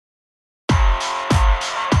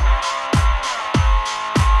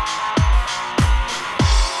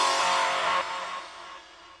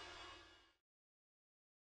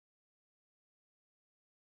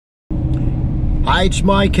Hi, it's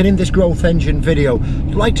Mike, and in this Growth Engine video,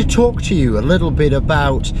 I'd like to talk to you a little bit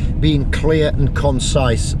about being clear and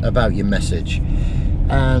concise about your message.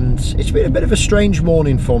 And it's been a bit of a strange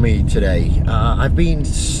morning for me today. I've been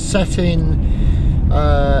setting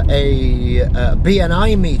a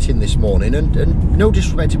BNI meeting this morning, and no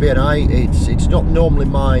disrespect to BNI, it's not normally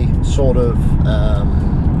my sort of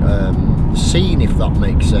scene, if that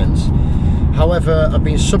makes sense. However, I've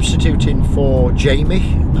been substituting for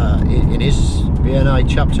Jamie in his BNI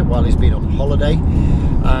chapter while he's been on holiday,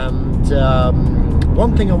 and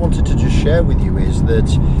one thing I wanted to just share with you is that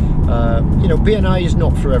you know, BNI is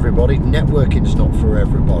not for everybody, networking is not for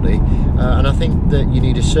everybody, and I think that you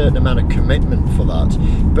need a certain amount of commitment for that.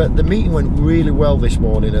 But the meeting went really well this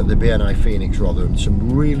morning at the BNI Phoenix Rotherham,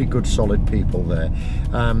 some really good solid people there,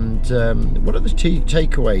 and one of the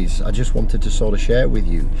takeaways I just wanted to sort of share with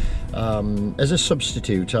you. As a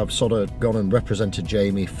substitute, I've sort of gone and represented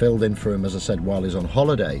Jamie, filled in for him, as I said, while he's on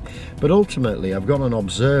holiday, but ultimately I've gone and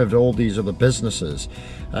observed all these other businesses,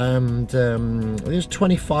 and there's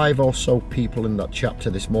 25 or so people in that chapter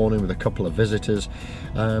this morning with a couple of visitors,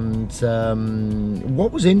 and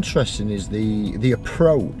what was interesting is the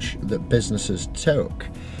approach that businesses took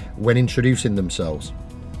when introducing themselves.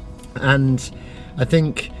 And I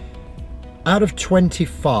think out of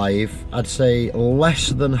 25, I'd say less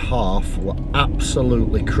than half were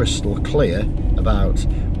absolutely crystal clear about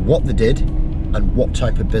what they did and what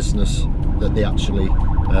type of business that they actually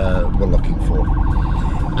were looking for.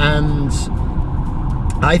 And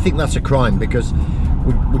I think that's a crime, because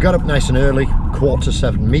we got up nice and early,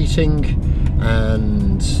 6:45 meeting,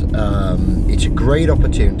 and it's a great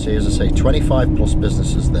opportunity, as I say, 25 plus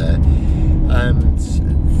businesses there, and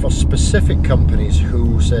for specific companies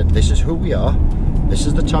who said, this is who we are, this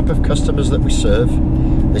is the type of customers that we serve,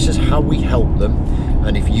 this is how we help them,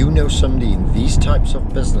 and if you know somebody in these types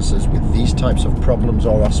of businesses with these types of problems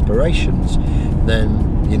or aspirations, then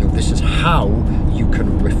you know, this is how you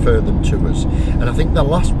can refer them to us. And I think the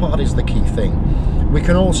last part is the key thing. We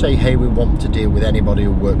can all say, hey, we want to deal with anybody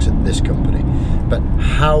who works at this company, but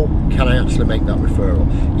how can I actually make that referral?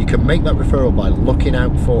 You can make that referral by looking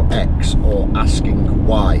out for X or asking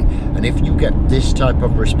Y, and if you get this type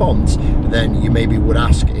of response, then you maybe would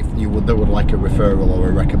ask if they would like a referral or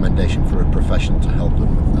a recommendation for a professional to help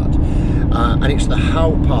them with that. And it's the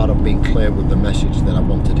how part of being clear with the message that I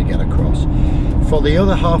wanted to get across. For the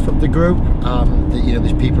other half of the group, you know,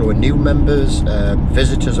 there's people who are new members,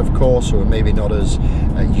 visitors of course, who are maybe not as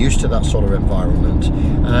used to that sort of environment,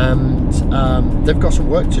 and they've got some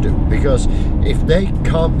work to do, because if they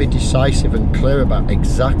can't be decisive and clear about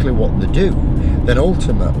exactly what they do, then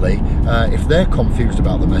ultimately if they're confused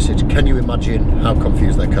about the message, can you imagine how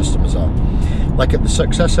confused their customers are? Like at the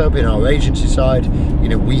Success Hub in our agency side, you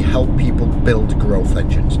know, we help people build growth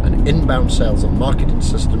engines, an inbound sales and marketing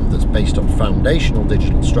system that's based on foundational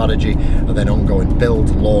digital strategy and then ongoing build,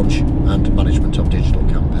 launch and management of digital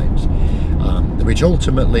campaigns, which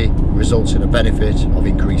ultimately results in a benefit of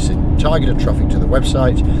increasing targeted traffic to the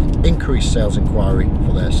website, increased sales inquiry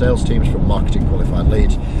for their sales teams from marketing qualified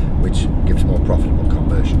leads, which gives more profitable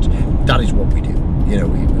conversions. That is what we do. You know,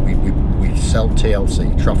 we sell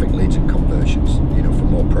TLC, traffic leads and conversions, you know, for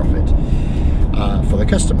more profit for the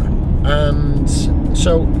customer. And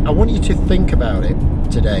so I want you to think about it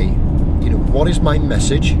today. You know, what is my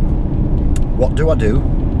message? What do I do?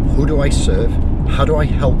 Who do I serve? How do I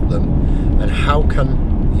help them? And how can,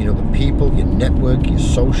 you know, the people, your network, your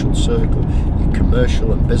social circle, your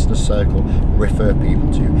commercial and business circle refer people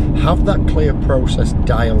to you? Have that clear process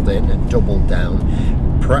dialed in and doubled down.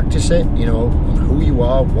 Practice it, you know, on who you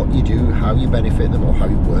are, what you do, how you benefit them or how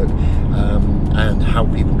you work, and how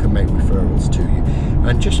people can make referrals to you.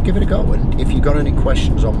 And just give it a go. And if you've got any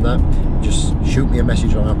questions on that, just shoot me a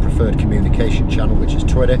message on our preferred communication channel, which is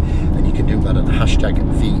Twitter, and you can do that at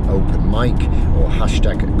 #TheOpenMic or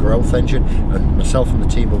 #GrowthEngine, and myself and the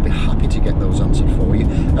team will be happy to get those answered for you.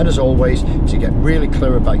 And as always, to get really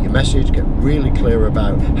clear about your message, get really clear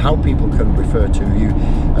about how people can refer to you,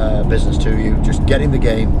 business to you, just get in the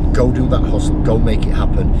game, go do that hustle, go make it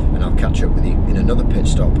happen, and I'll catch up with you in another pit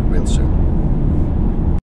stop real soon.